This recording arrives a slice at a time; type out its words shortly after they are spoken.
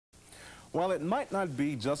While it might not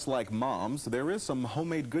be just like Mom's, there is some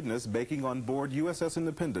homemade goodness baking on board USS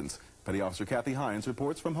Independence. Petty Officer Cathy Hines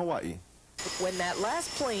reports from Hawaii. When that last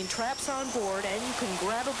plane traps on board and you can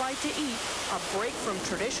grab a bite to eat, a break from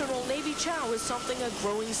traditional Navy chow is something a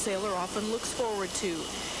growing sailor often looks forward to.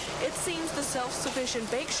 It seems the self-sufficient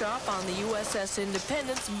bake shop on the USS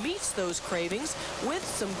Independence meets those cravings with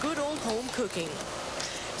some good old home cooking.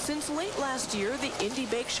 Since late last year, the Indy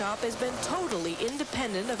Bake Shop has been totally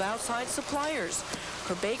independent of outside suppliers.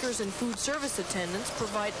 Her bakers and food service attendants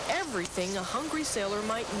provide everything a hungry sailor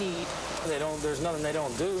might need. There's nothing they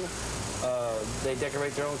don't do. They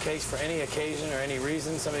decorate their own cakes for any occasion or any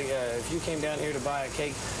reason. If you came down here to buy a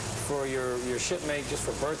cake for your shipmate just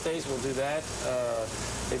for birthdays, we'll do that.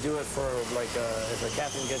 They do it for, like, if a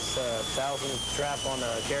captain gets 1,000 trap on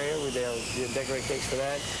a carrier, they'll decorate cakes for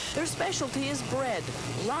that. Their specialty is bread.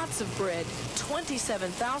 Lots of bread,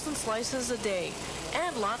 27,000 slices a day,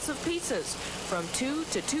 and lots of pizzas, from 2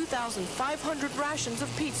 to 2,500 rations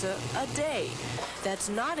of pizza a day. That's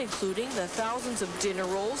not including the thousands of dinner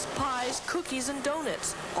rolls, pies, cookies, and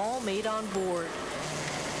donuts, all made on board.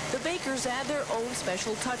 The bakers add their own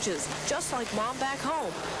special touches, just like Mom back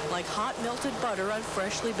home, like hot melted butter on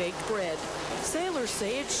freshly baked bread. Sailors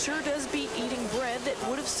say it sure does beat eating bread that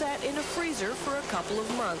would have sat in a freezer for a couple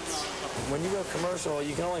of months. When you go commercial,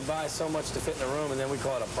 you can only buy so much to fit in a room, and then we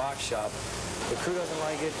call it a box shop. The crew doesn't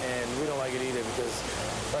like it, and we don't like it either, because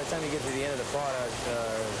by the time you get to the end of the product,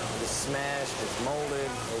 it's smashed, it's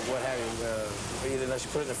molded, or what have you. Either unless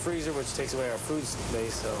you put it in the freezer, which takes away our food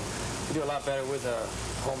space, so we do a lot better with a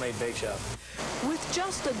homemade bake shop. With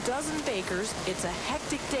just a dozen bakers, it's a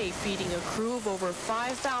hectic day feeding a crew of over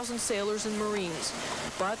 5,000 sailors and Marines.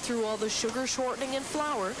 But through all the sugar shortening and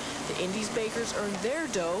flour, the Indy's bakers earn their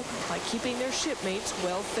dough by keeping their shipmates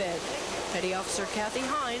well fed. Petty Officer Cathy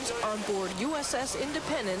Hines on board USS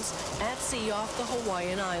Independence at sea off the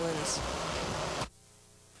Hawaiian Islands.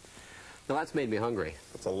 Now that's made me hungry.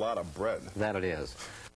 That's a lot of bread. That it is.